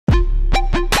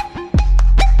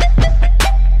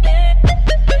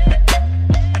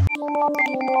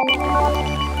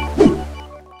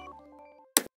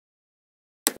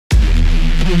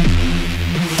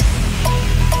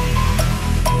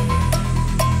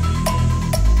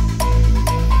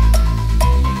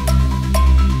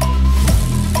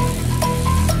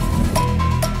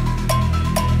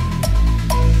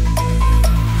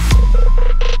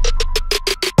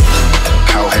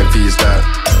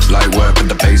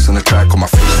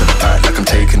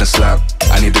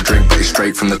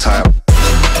from the tap.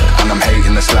 And I'm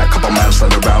hating the slack, couple man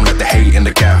slide around like the hate in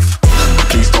the gaff.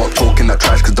 Please stop talking that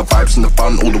trash, cause the vibes in the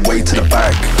front all the way to the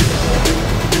back.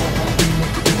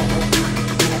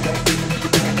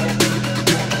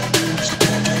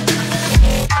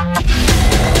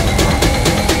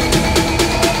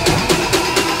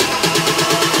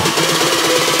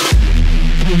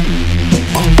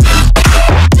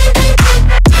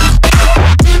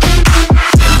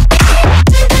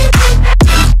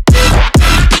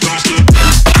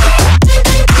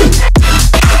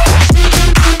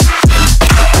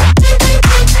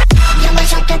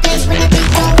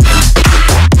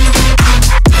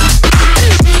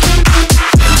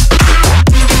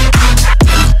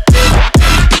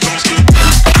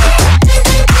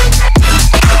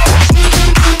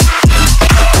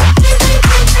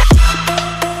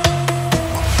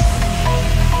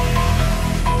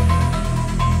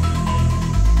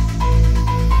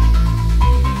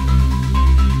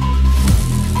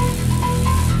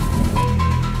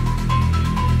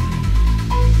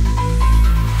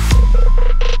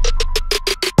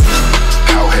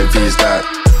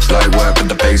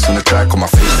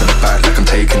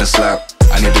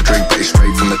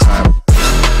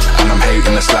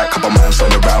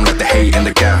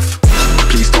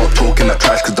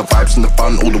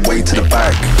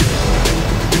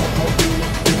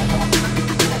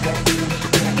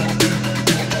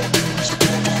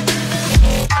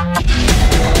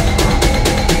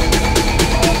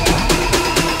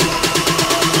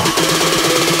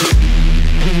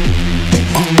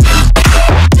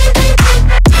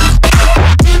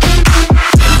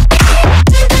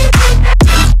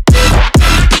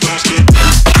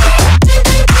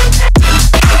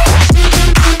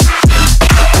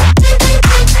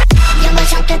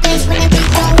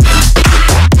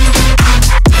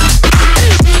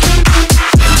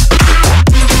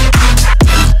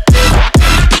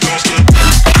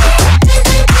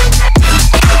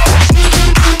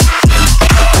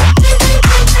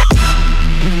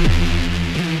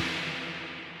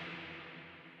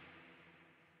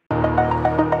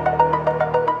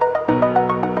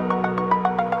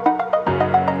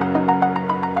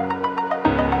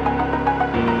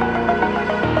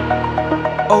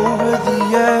 Over the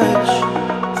edge,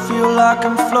 feel like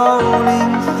I'm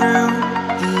floating through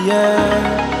the air.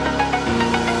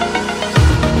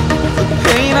 The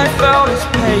pain I felt is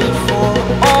paid for,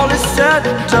 all is said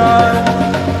and done.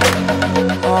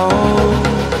 Oh,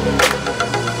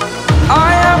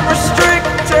 I am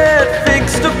restricted,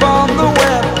 fixed upon the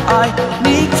web. I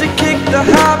need to kick the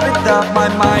habit that my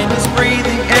mind is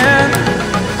breathing in.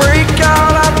 Break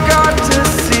out, I've got to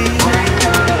see.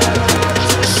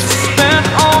 Spent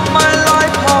all my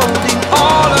life holding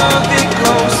all of it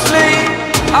closely.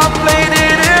 I played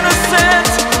it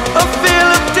innocent, a feel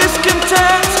of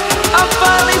discontent. I'm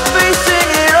finally facing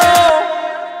it all,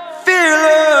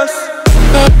 fearless.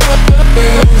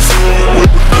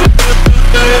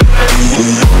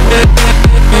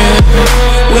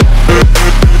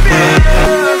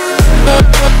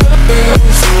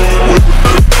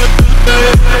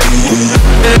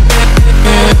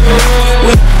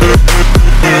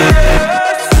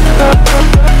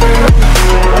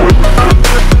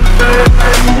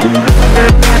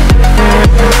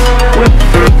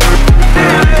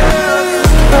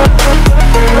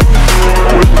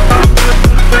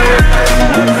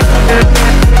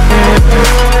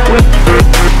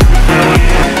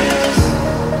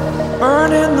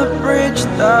 Burning the bridge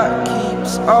that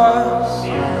keeps us.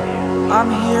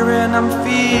 I'm here and I'm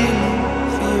feeling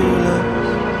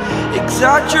fearless.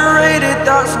 Exaggerated,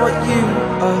 that's what you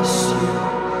assume.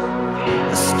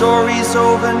 The story's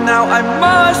over now, I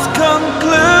must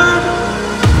conclude.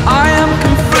 I am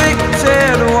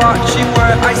conflicted, watching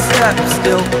where I step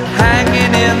still,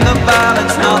 hanging in the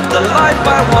balance. Not the life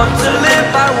I want to live,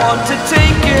 I want to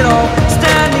take it all.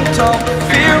 Standing tall,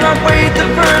 fear outweighed the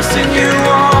person you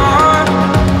are.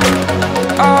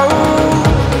 Oh,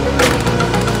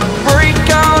 break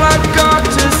out, I've got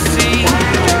to see.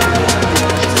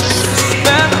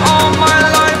 Spent all my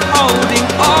life holding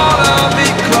all of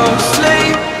it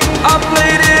closely. I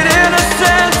played it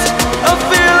innocent, a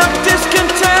feel of discontent.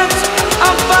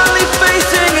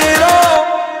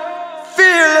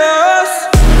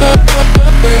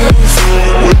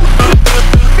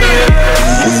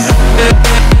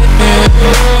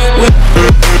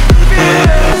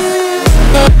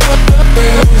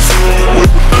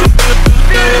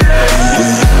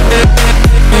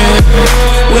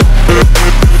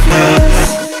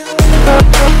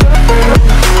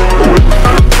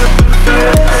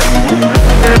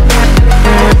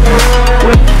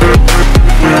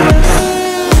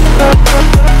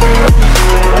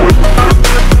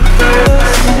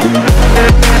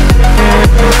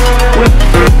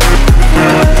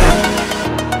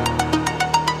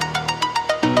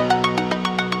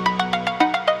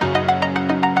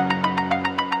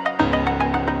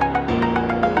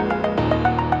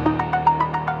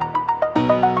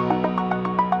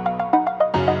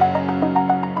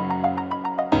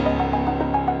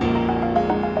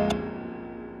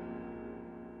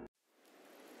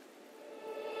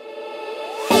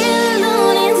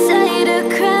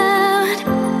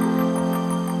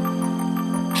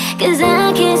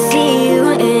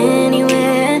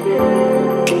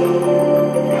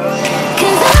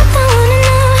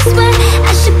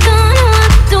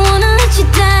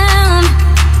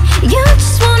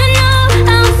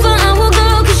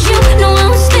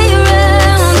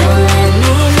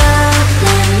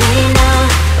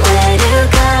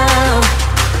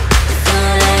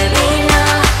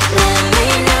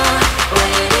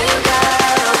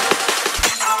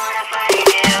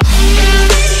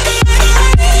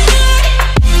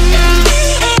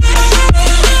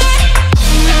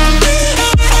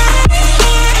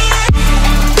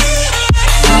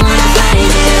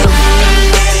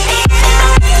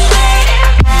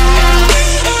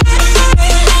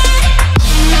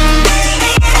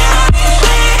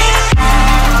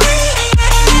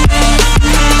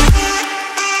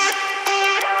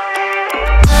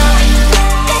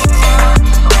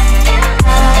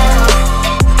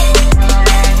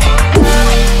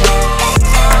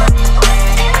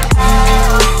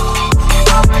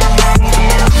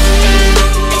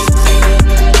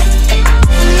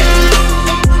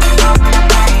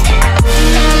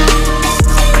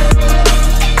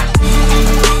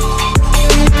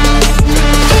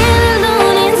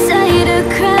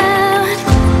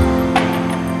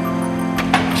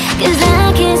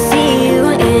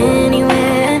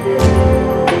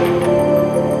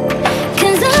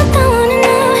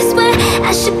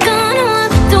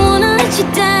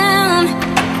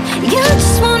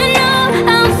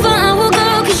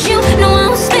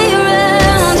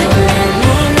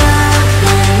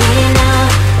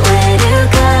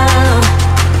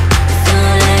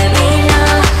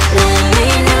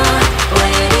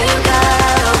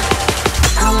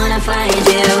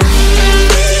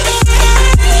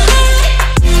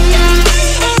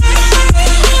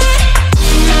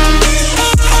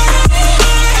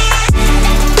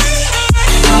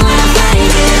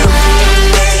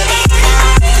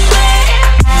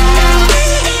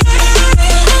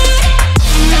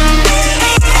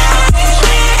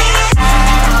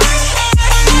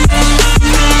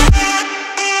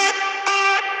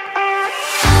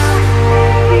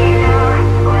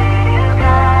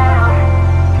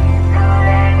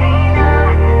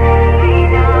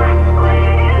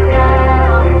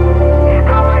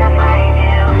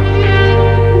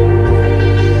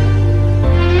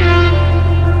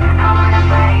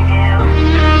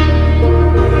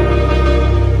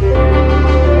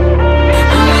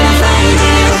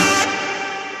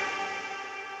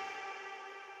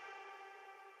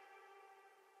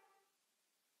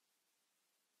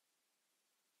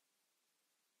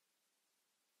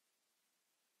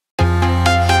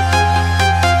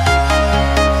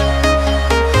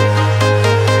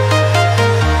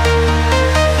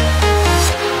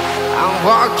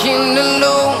 Walking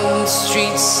alone, the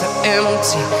streets are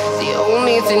empty. The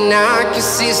only thing I can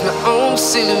see is my own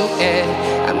silhouette.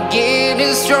 I'm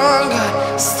getting stronger,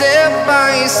 step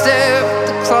by step.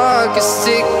 The clock is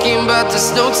ticking, but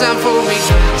there's no time for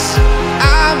regrets.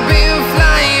 I've been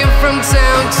flying from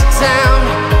town to town,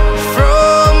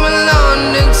 from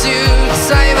London to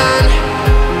Taiwan.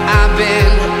 I've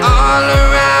been all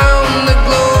around the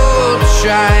globe,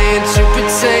 trying to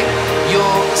protect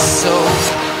your soul.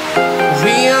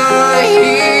 We are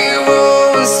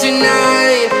heroes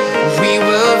tonight. We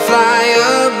will fly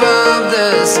above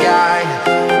the sky.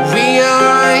 We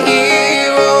are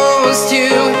heroes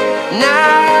tonight.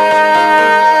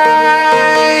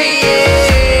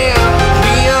 Yeah.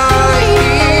 We are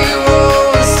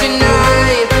heroes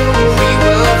tonight. We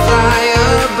will fly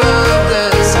above the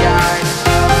sky.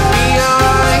 We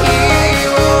are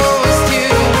heroes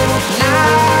tonight.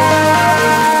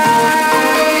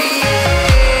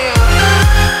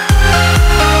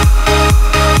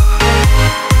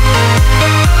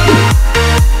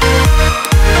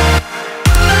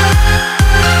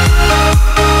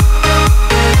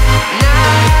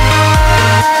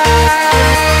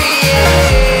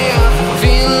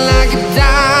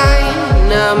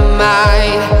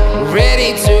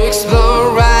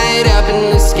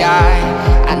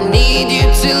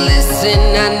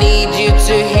 I need you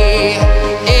to hear,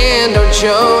 and don't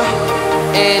show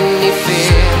any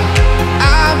fear.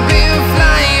 I've been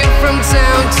flying from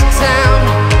town to town,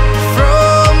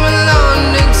 from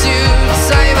London to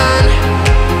Taiwan.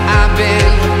 I've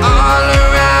been all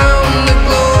around the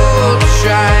globe,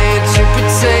 trying to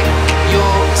protect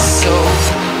your soul.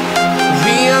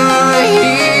 We are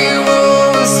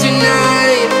heroes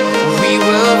tonight. We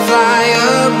will fly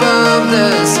above the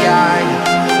sky.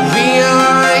 We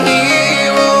are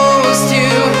heroes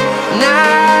tonight.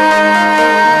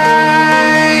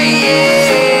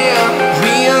 Yeah.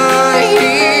 We are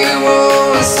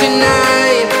heroes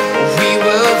tonight. We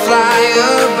will fly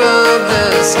above the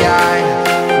sky.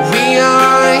 We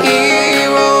are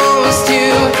heroes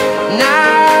tonight.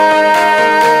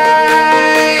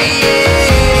 Yeah.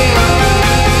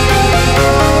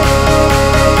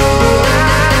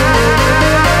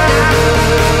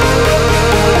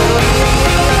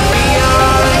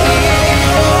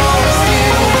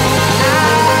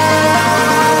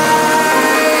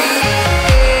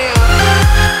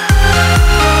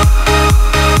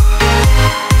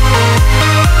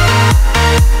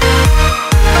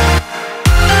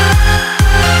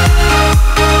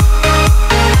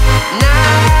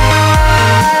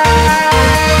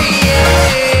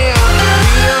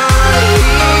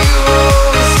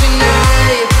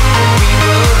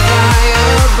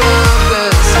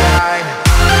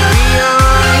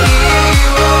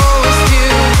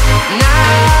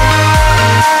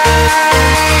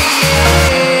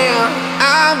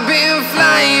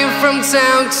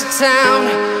 Town to town,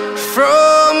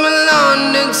 from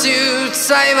London to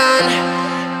Taiwan.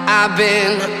 I've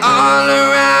been all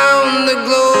around the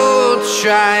globe,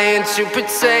 trying to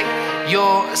protect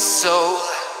your soul.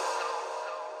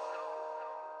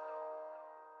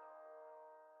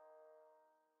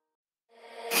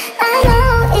 I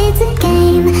know it's a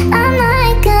game, I'm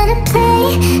not gonna play,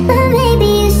 but maybe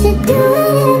you should do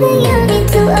whatever you need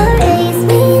to erase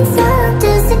me. It's all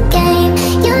just a game.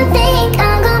 You think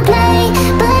I'm gonna play,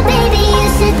 but maybe you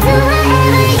should do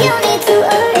whatever you need to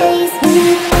erase me.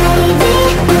 Baby,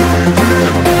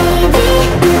 baby,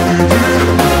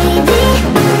 baby,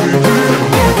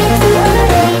 you need to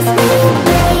erase me.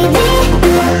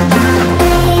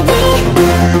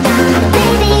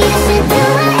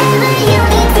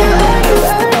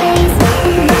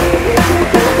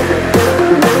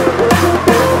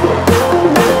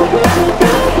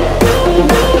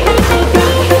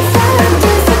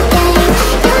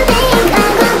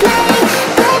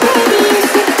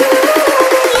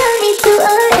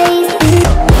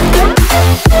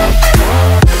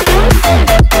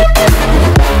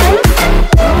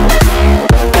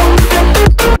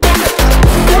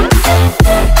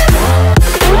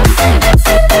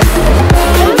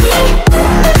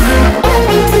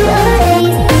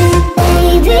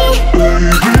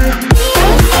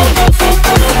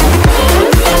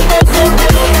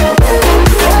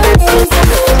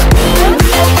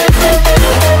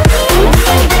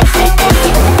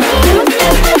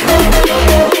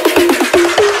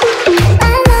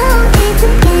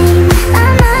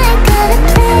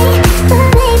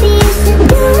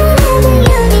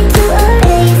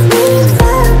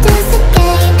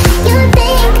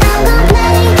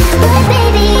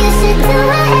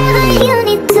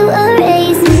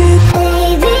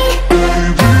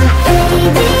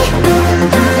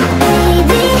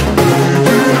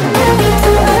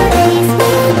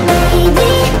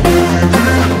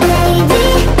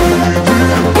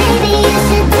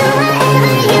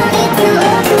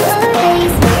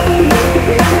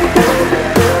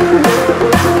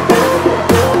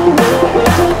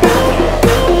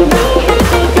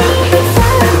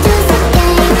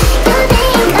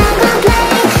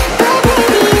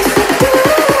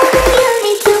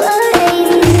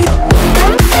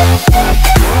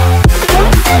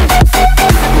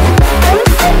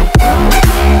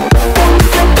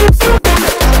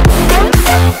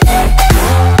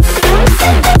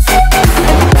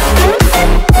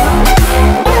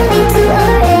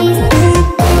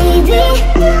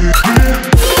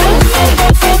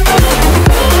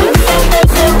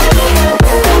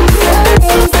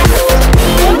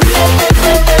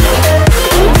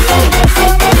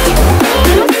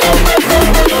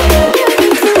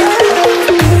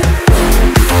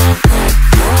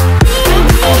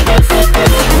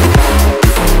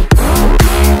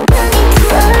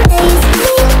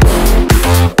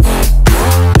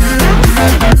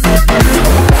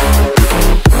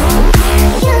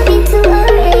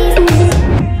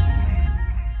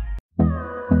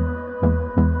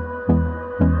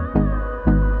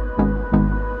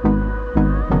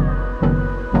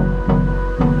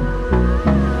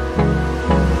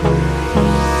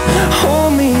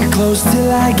 close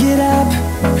till I get up.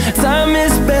 Time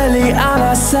is barely on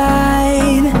our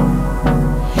side.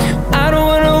 I don't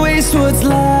wanna waste what's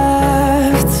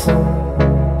left.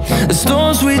 The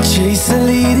storms we chase are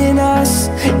leading us,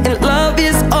 and love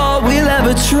is all we'll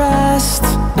ever trust.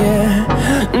 Yeah,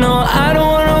 no, I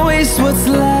don't wanna waste what's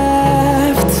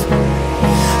left.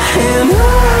 And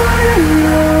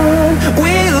on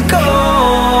we'll go,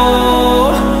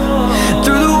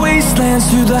 through the wastelands,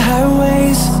 through the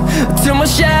highways, till my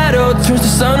shadow turns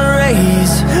to sun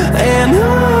rays. And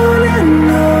on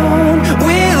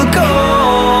we'll go,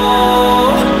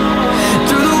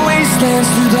 through the wastelands,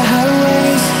 through the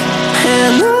highways,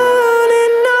 and on.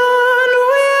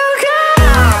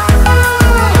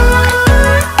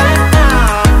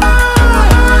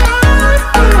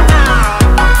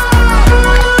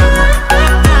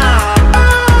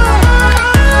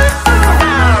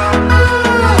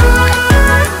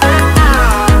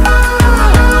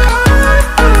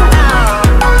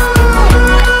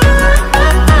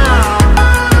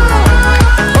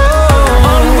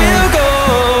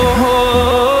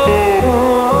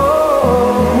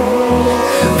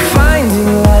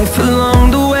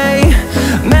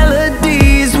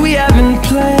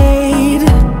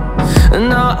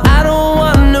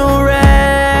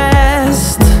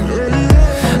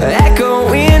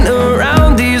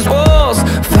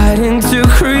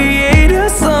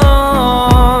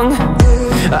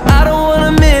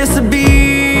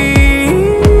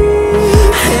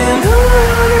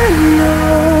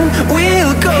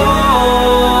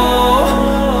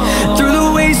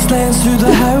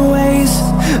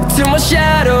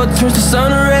 Turns to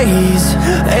sun rays,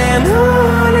 and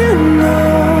on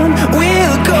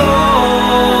we'll go,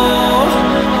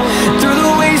 through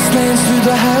the wastelands, through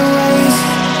the highways,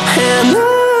 and on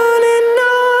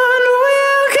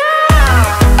we'll go.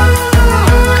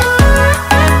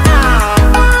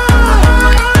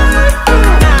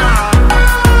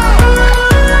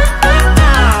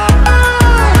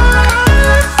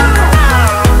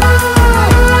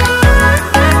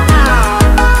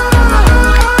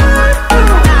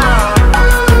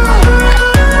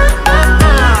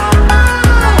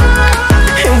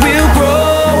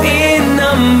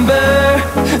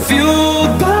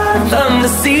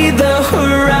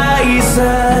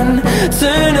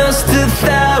 Turn us to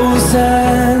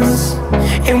thousands,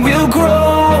 and we'll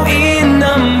grow in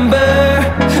number,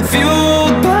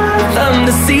 fueled by them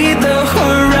to see the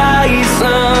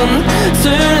horizon.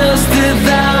 Turn us to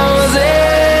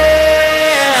thousands,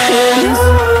 and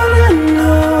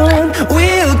on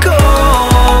we'll go,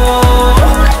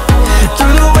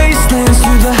 through the wastelands,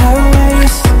 through the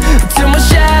highways, till my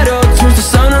shadow turns to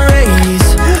sun rays.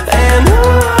 And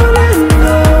on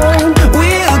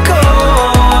we'll go,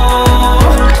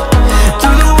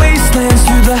 through the wastelands,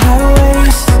 through the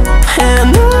highways,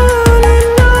 and on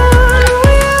we'll go.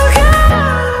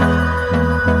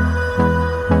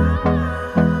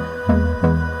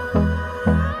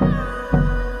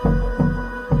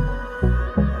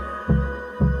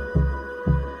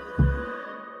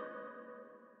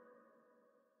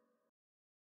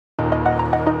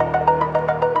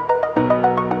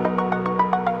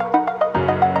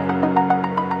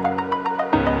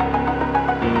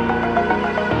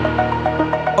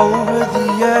 Over the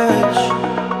edge,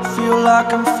 feel like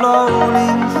I'm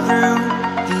floating through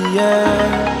the air.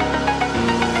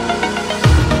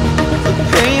 The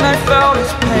pain I felt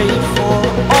is paid for,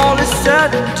 all is said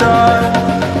and done.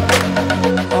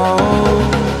 Oh,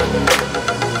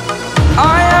 I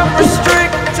am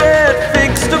restricted,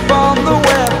 fixed upon the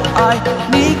web. I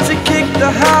need to kick the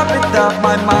habit that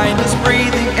my mind is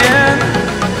breathing in.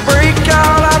 Break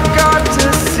out, I've got to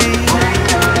see.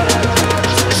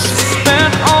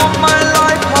 Spent all my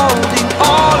life holding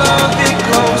all of it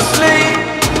closely.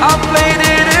 I played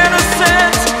it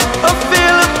innocent, a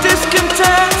feel of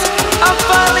discontent. I'm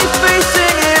finally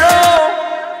facing it all,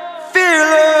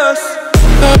 fearless.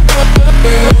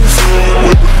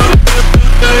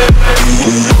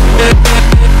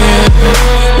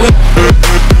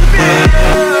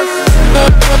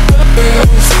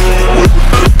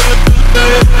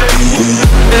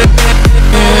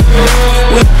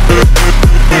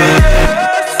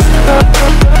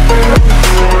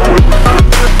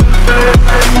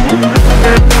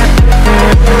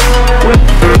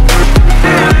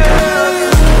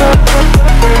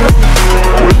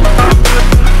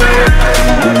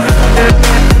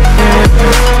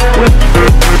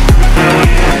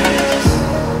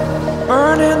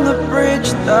 Burning the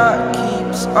bridge that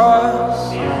keeps us.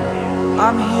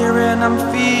 I'm here and I'm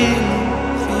feeling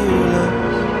fearless.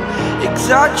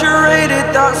 Exaggerated,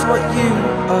 that's what you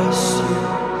assume.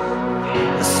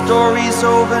 The story's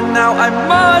over now, I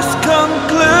must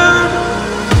conclude.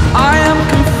 I am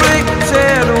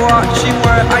conflicted, watching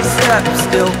where I step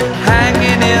still,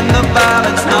 hanging in the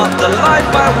balance. Not the life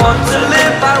I want to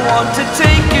live, I want to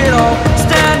take it all.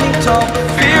 Standing tall,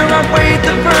 fear I weighed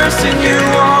the person you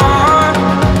are.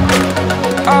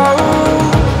 Oh,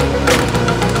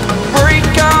 break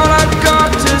out, I've got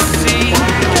to see.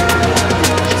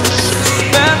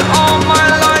 Spent all my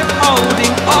life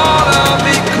holding all of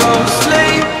it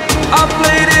closely. I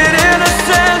played it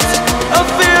innocent, a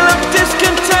feel of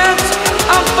discontent.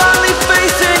 I'm finally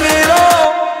facing it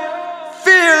all,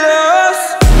 fearless.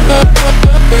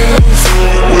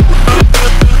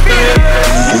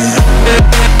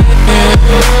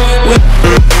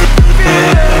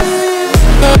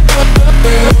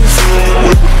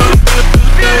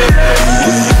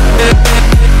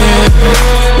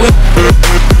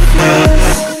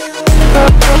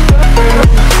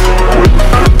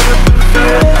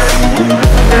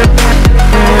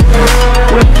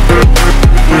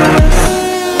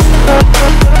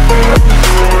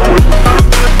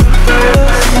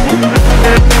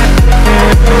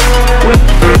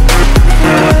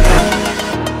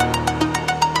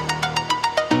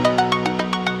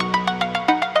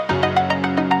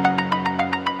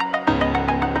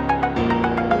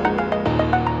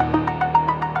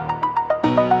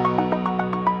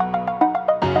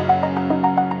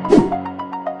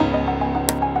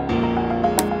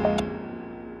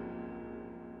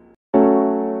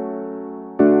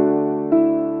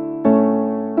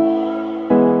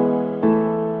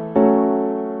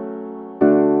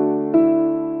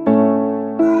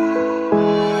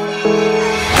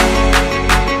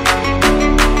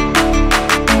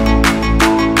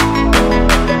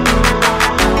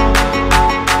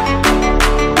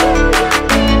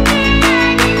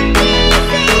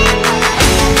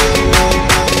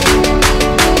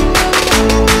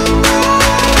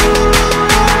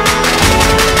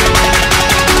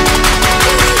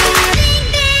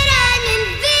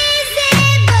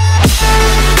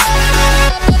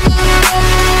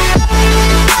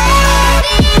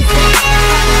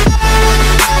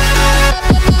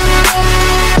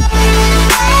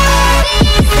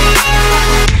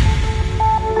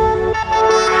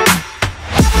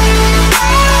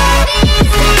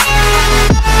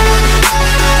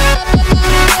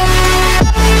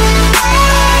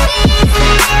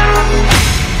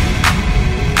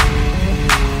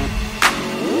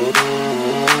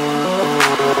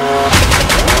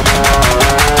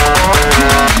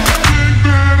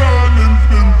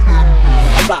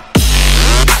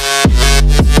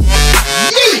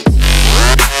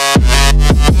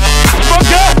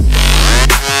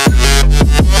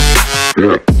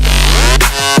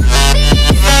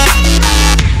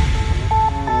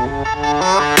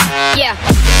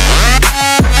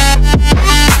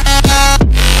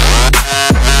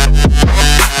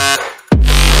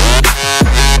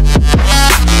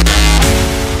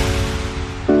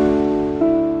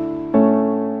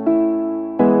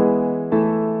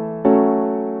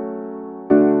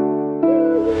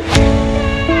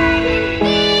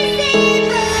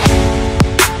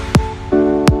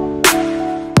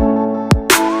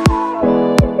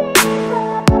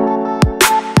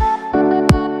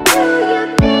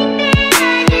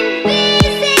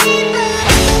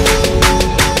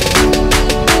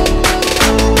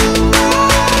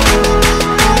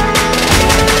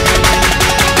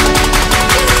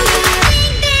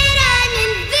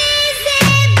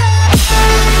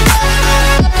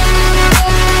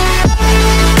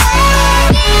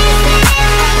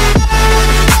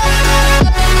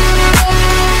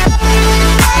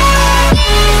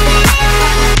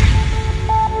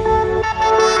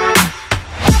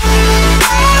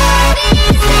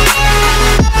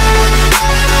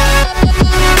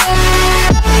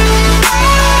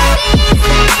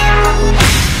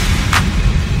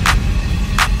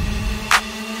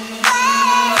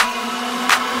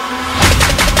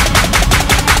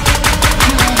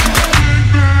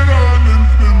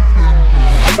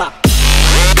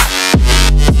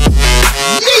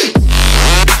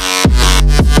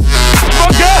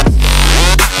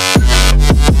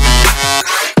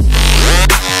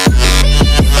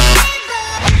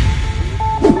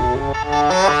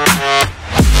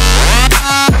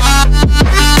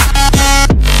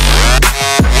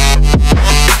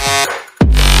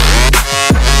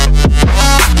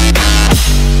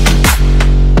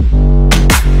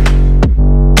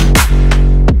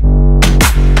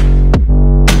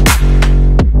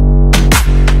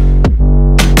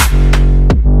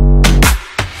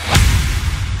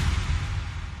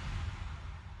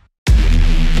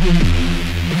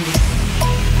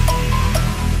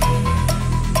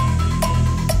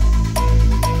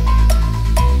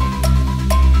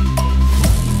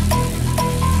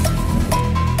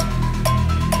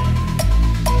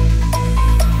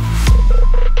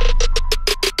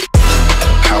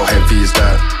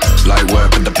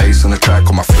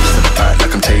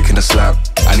 a slap.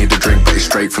 I need a drink, but it's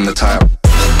straight from the tap.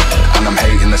 And I'm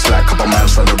hating the slack, couple man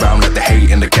slide around like the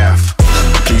hate in the gaff.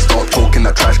 Please stop talking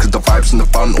that trash, cause the vibes in the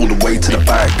front all the way to the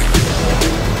back.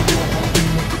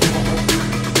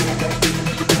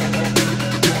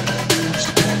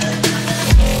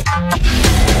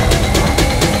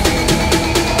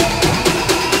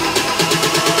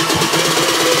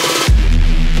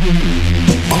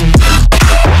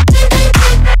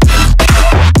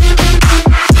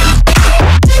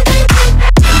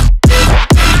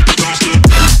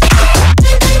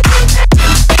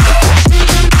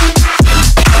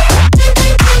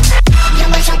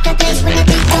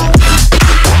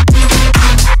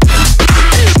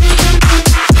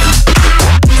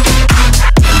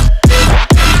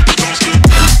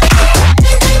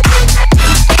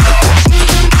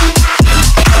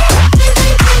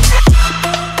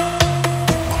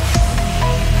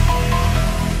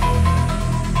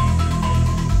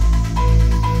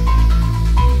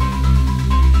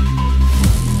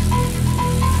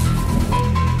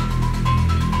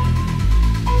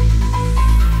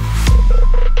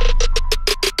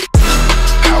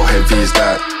 Is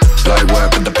that light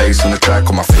work with the bass on the track,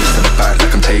 on my face to the back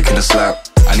like I'm taking a slap.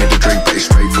 I need a drink, but it's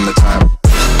straight from the tap.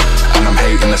 And I'm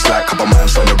hating the slack, couple man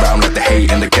slide around like the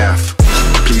hate in the gaff.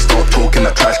 Please stop talking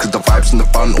that trash, cause the vibes in the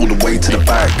front all the way to the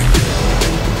back.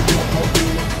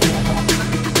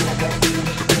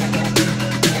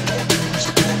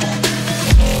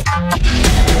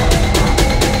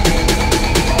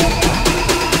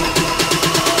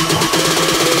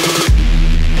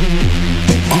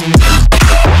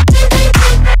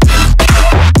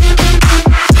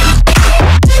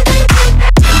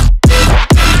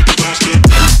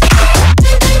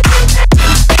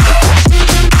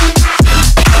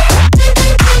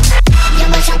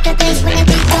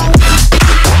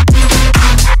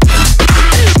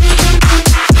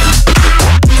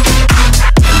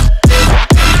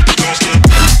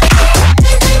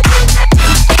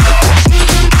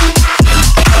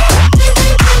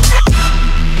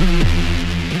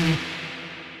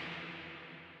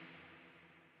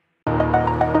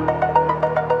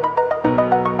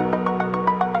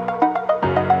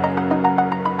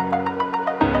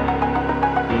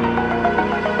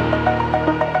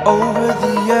 Over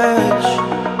the edge,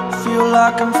 feel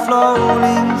like I'm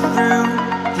floating through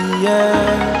the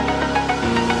air.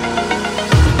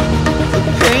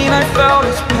 The pain I felt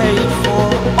is paid for,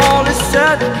 all is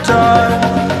said and done.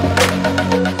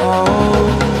 Oh,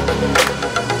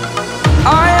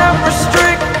 I am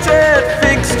restricted,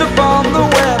 fixed upon the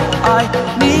web. I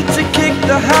need to kick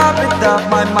the habit that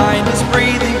my mind is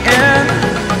breathing in.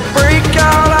 Break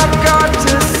out, I've got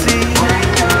to see.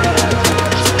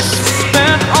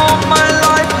 All my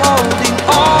life holding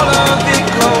all of it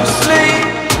closely.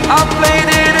 I played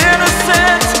it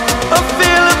innocent, a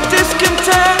feel of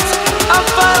discontent. I'm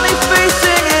finally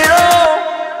facing it all,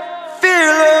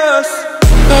 fearless.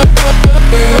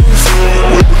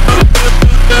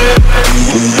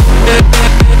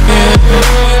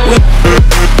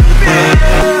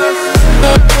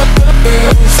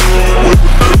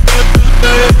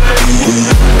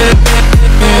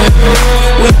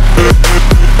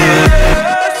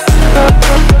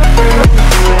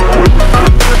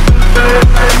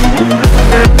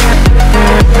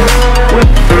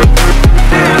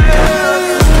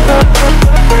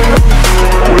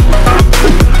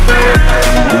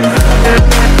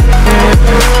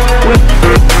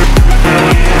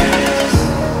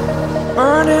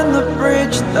 Burning the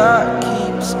bridge that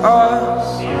keeps us.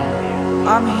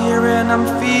 I'm here and I'm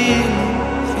feeling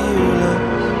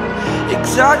fearless.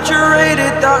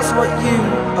 Exaggerated, that's what you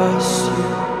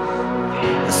assume.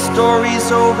 The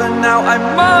story's over now, I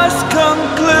must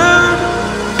conclude.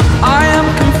 I am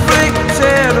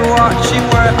conflicted, watching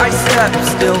where I step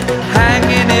still,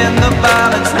 hanging in the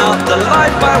balance. Not the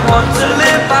life I want to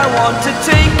live, I want to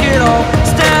take it all.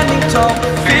 Standing tall,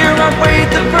 fear I weighed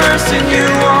the person you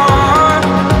are.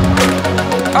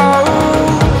 Oh,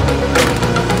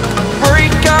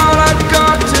 break out, I've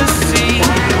got to see.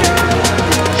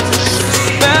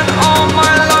 Spent all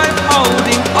my life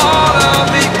holding all of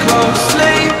it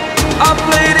closely. I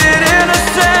played it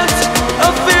innocent, a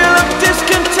feel of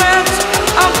discontent.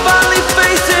 I'm finally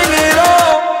facing it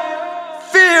all,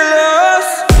 fearless.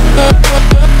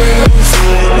 Fearless.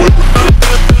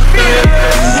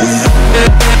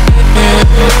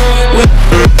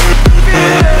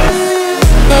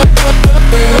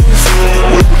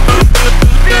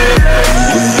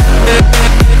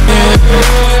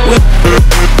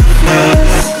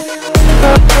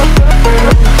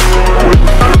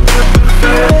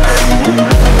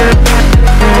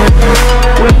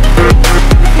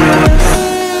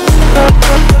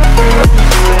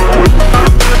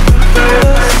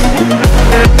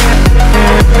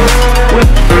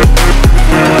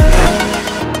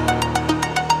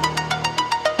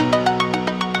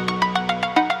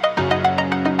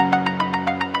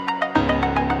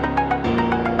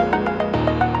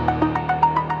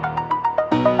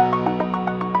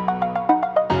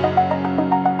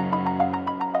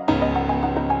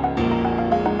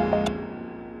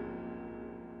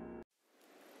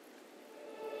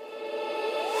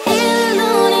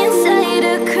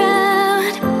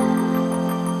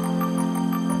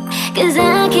 'cause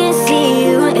I can't see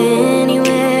you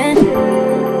anywhere.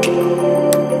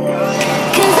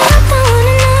 'Cause I don't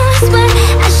wanna know where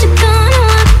I should go, no,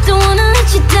 I don't wanna let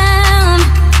you down.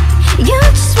 You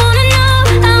just wanna know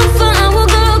how far I will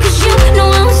go, 'cause you know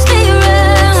I will stay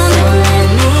around. So let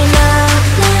me know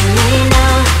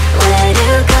where to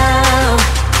go.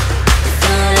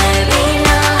 So let me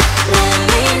know where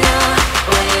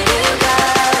to go.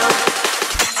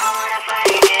 I wanna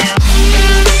find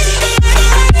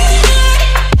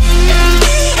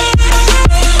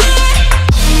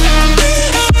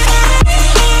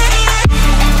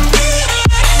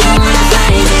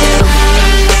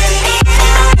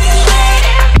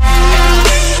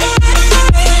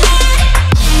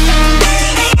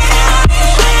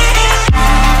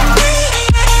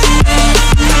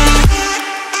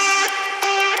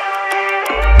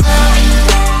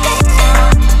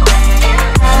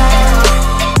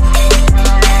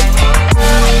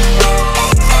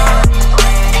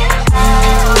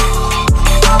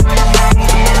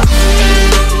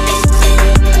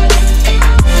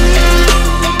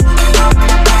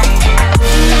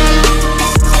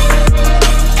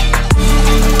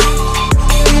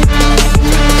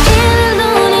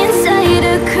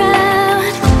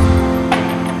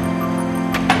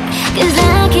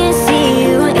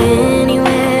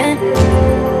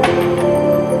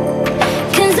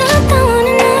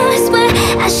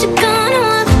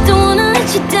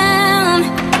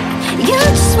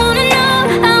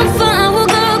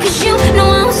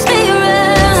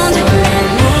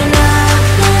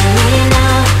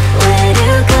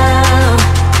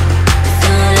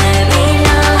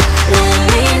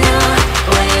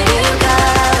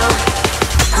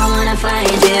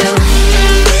you.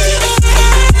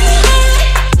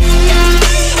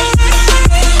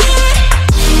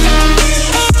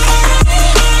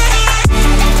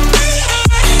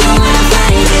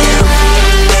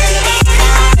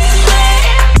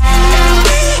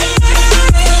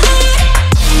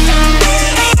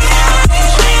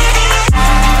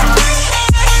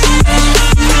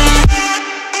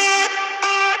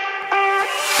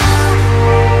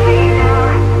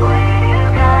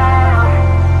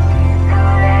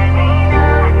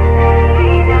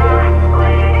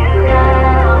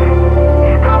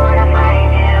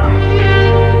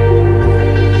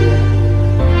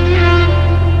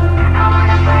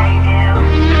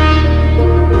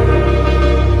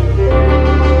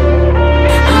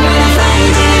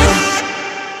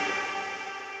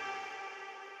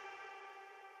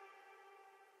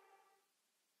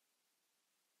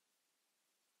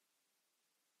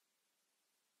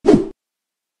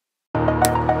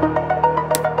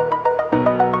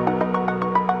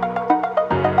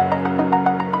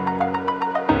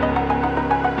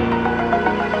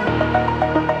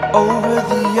 Over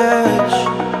the edge,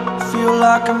 feel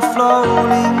like I'm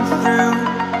floating through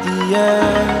the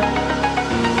air.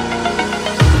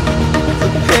 The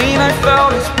pain I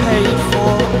felt is paid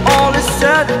for, all is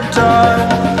said and done.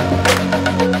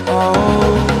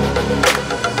 Oh,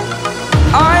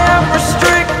 I am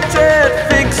restricted,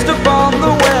 fixed upon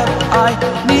the web. I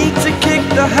need to kick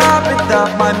the habit that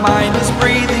my mind is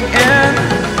breathing in.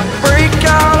 Break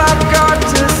out, I've got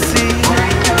to see.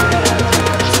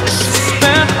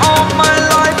 All my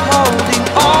life holding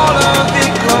all of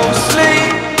it closely.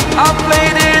 I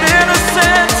played it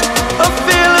innocent, a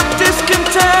feel of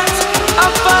discontent.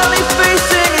 I'm finally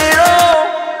facing it all,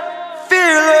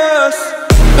 fearless.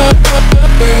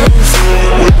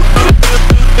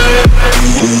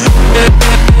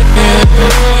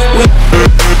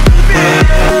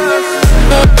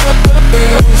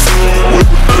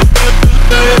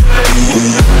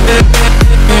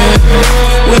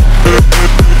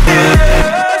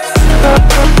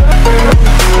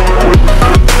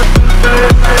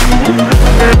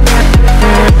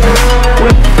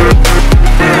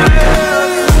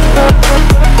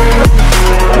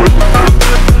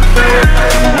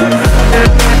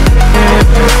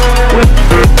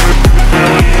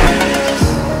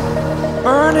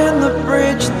 Burning the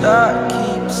bridge that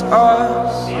keeps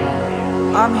us.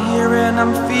 I'm here and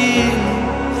I'm feeling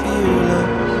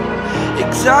fearless.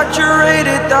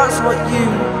 Exaggerated, that's what you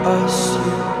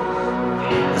assume.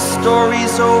 The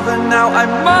story's over now, I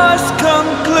must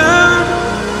conclude.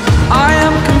 I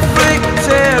am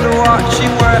conflicted,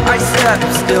 watching where I step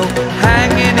still,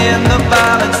 hanging in the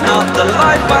balance. Not the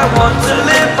life I want to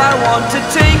live, I want to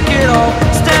take it all.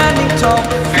 Standing tall,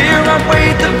 fear I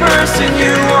weighed the person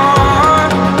you are.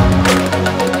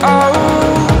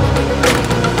 Oh,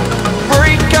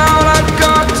 break out, I've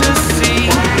got to see.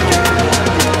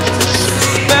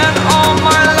 Spent all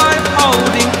my life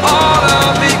holding all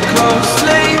of it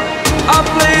closely. I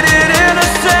played it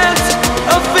innocent,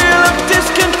 a feel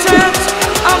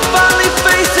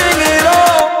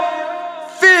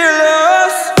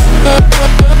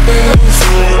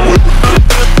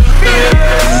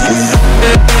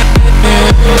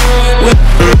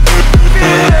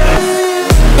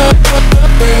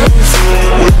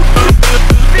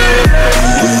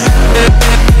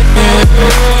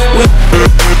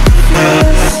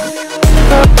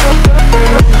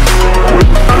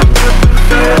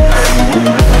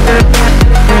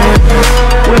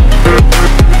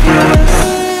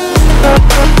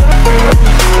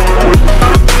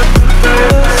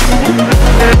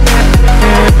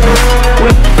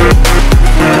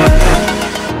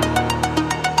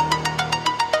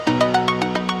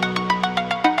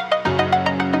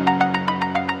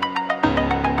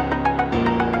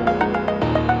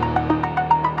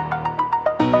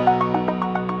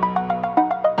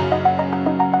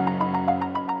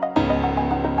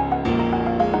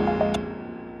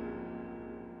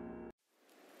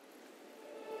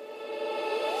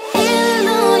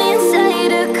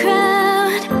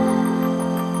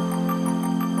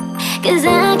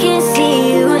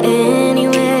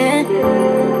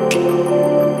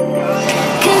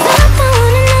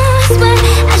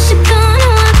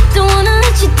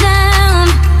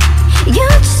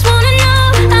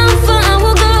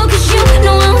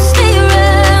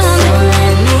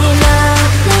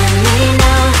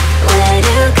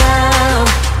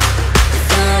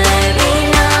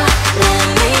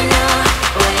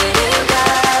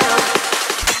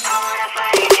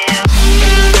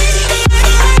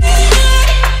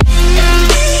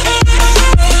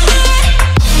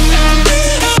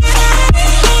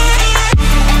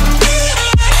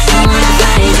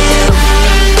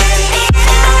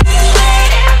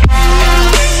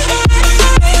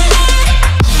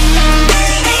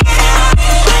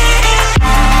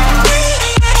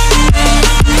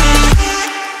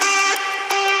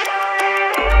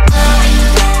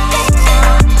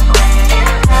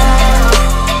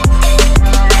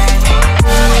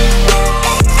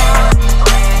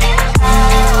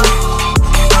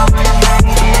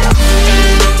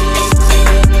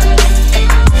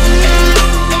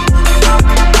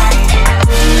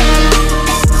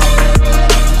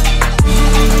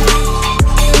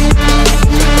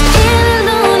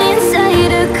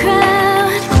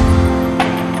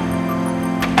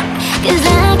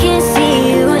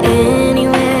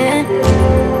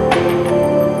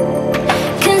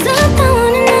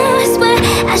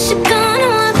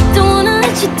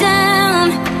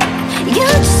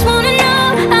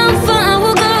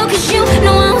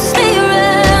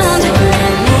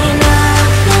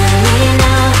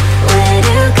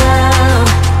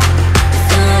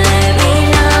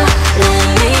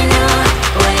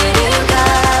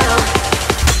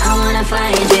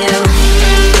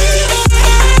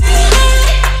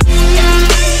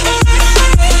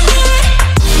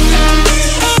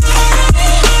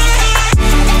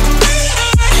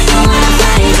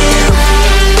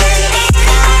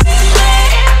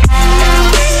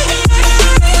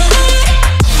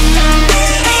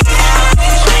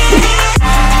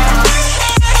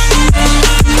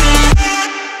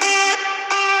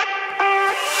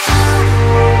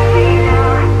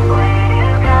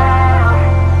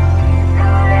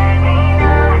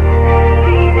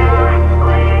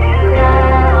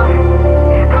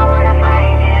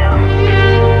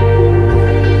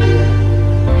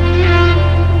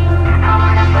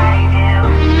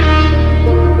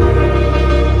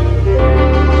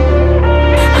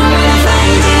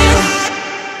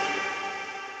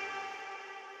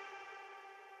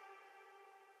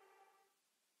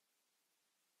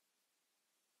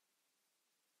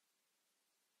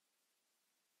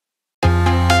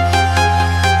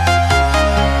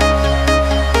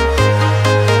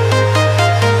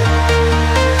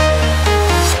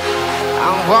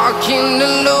walking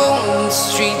alone, the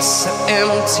streets are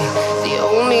empty. The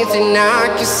only thing I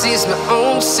can see is my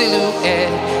own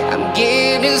silhouette. I'm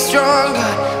getting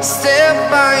stronger,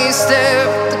 step by step.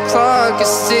 The clock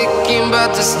is ticking,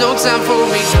 but there's no time for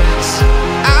regrets.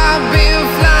 I've been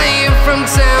flying from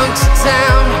town to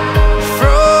town,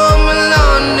 from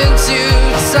London to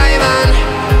Taiwan.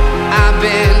 I've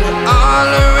been all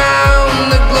around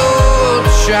the globe,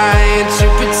 trying to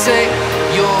protect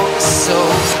your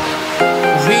soul.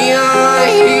 We are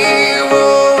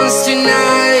heroes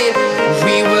tonight.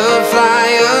 We will fly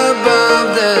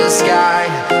above the sky.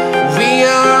 We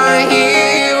are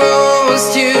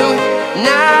heroes tonight.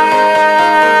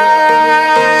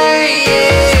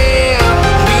 Yeah.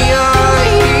 We are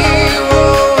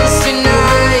heroes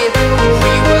tonight.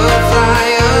 We will fly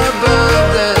above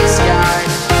the sky.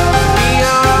 We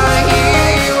are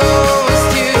heroes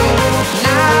tonight.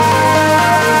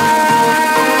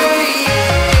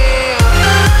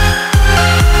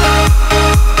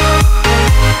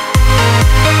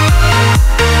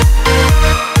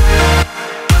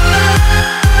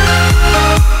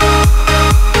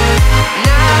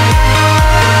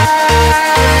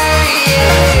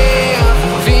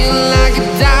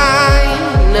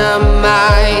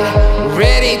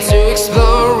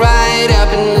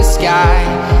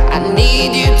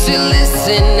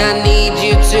 I need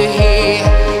you to hear,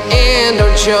 and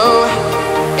don't show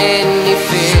any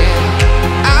fear.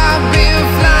 I've been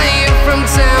flying from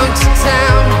town to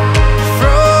town,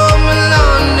 from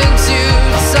London to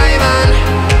Taiwan.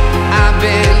 I've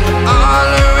been all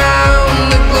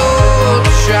around the globe,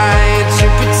 trying to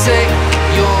protect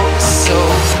your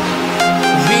soul.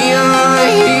 We are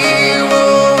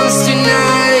heroes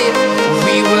tonight.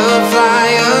 We will fly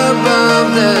above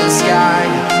the sky.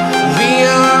 We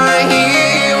are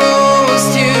heroes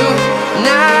tonight.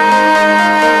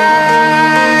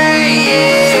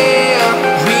 Yeah.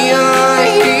 We are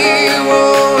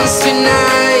heroes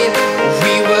tonight.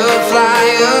 We will fly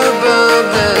above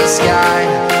the sky.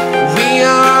 We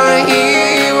are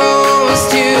heroes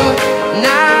tonight.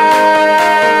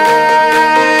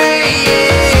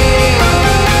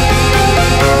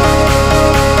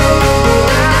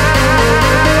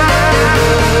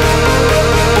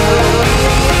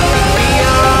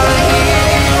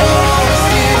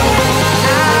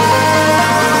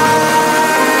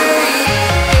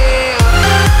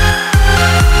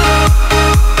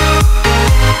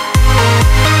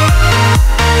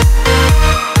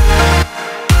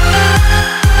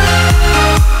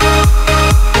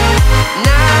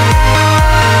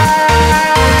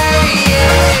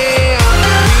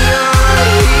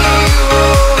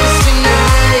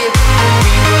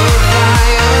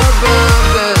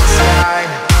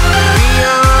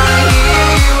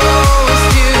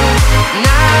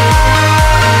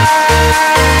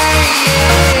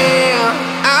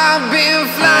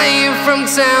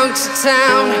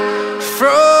 Town,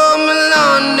 from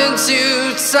London to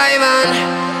Taiwan.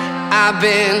 I've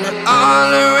been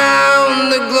all around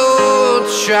the globe,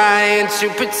 trying to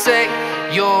protect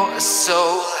your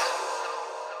soul.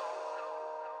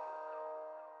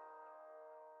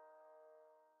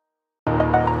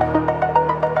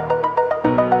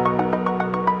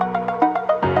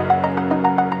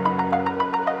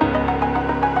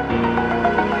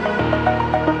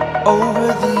 Over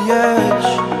the edge,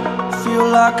 feel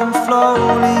like I'm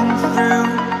floating through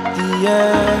the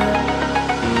air.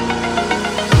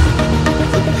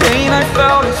 The pain I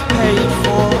felt is paid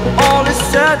for, all is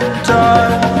said and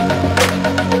done.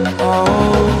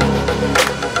 Oh,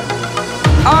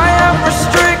 I am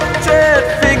restricted,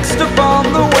 fixed upon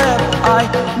the web. I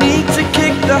need to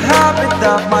kick the habit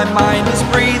that my mind is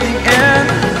breathing in.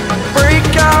 Break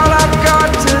out, I've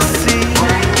got to see.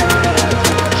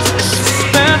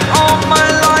 Spent all my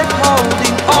life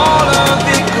holding all of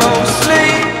it closely.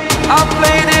 I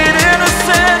played it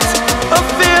innocent, a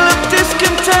feel of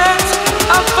discontent.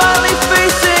 I'm finally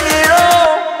facing it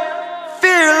all,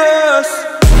 fearless.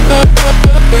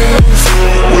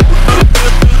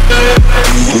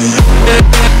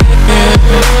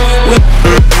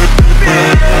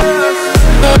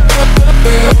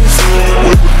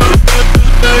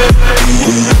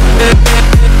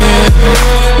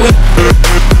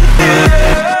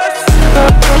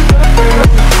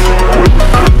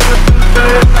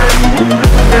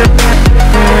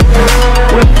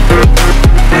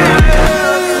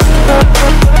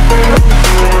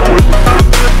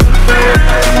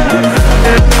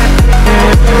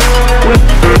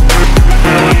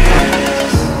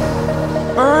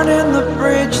 Burning the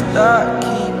bridge that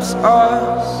keeps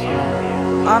us.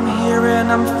 I'm here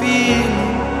and I'm feeling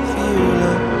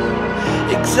fearless.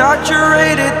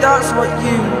 Exaggerated, that's what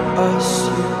you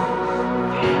assume.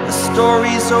 The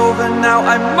story's over now,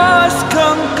 I must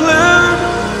conclude.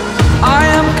 I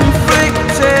am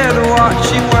conflicted,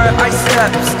 watching where I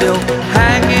step still,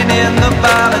 hanging in the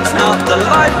balance. Not the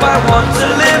life I want to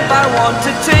live, I want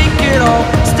to take it all,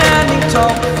 standing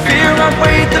tall. Fear I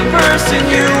weighed the person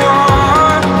you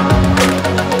are.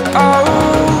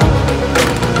 Oh,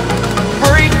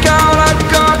 break out, I've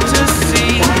got to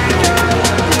see.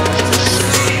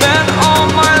 Spent all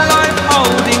my life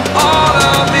holding all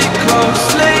of it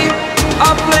closely. I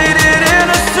played it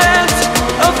innocent,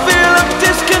 a feel of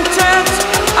discontent.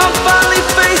 I'm finally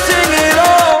facing it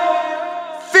all,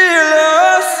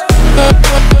 fearless.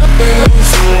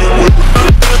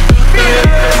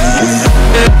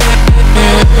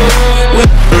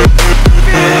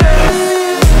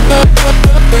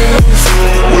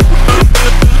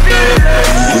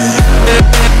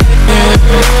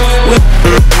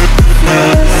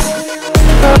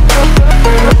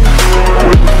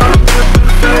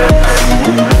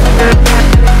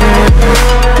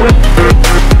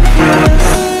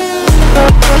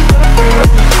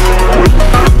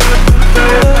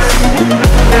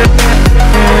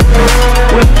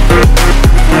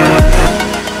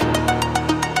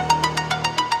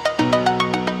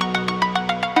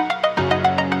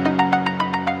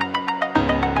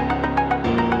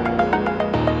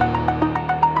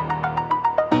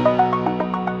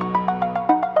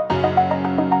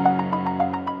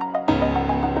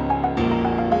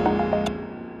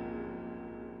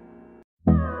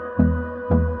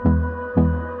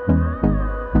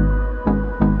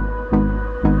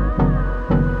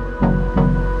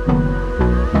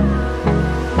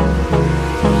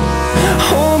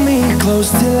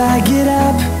 Till I get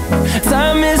up,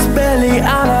 time is barely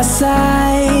on our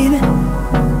side.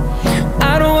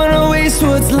 I don't wanna waste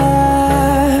what's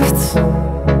left.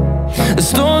 The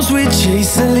storms we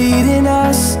chase are leading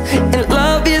us, and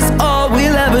love is all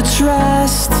we'll ever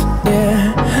trust.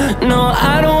 Yeah, no,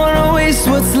 I don't wanna waste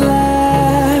what's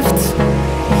left.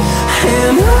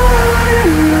 And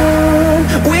on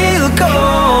we'll go,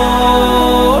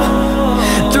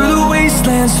 through the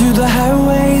wastelands, through the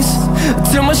highways,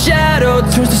 till my shadow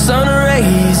turns to sun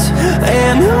rays.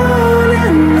 And on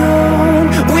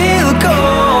we'll go,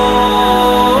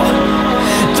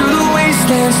 through the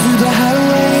wastelands, through the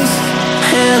highways.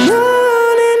 And on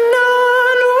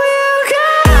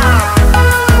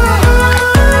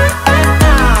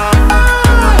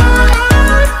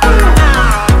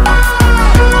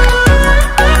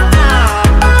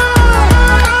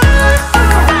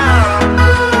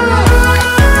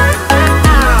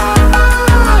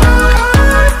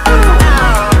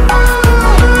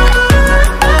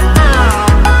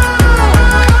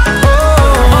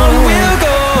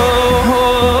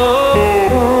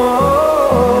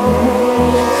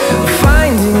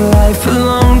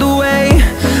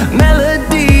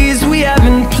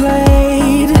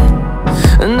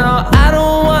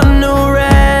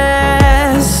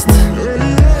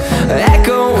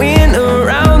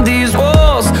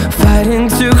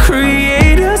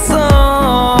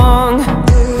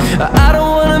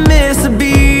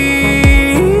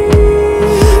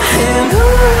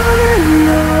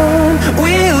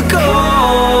we'll go.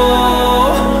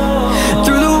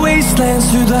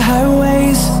 Through the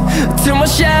highways, till my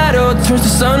shadow turns to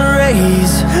sun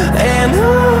rays. And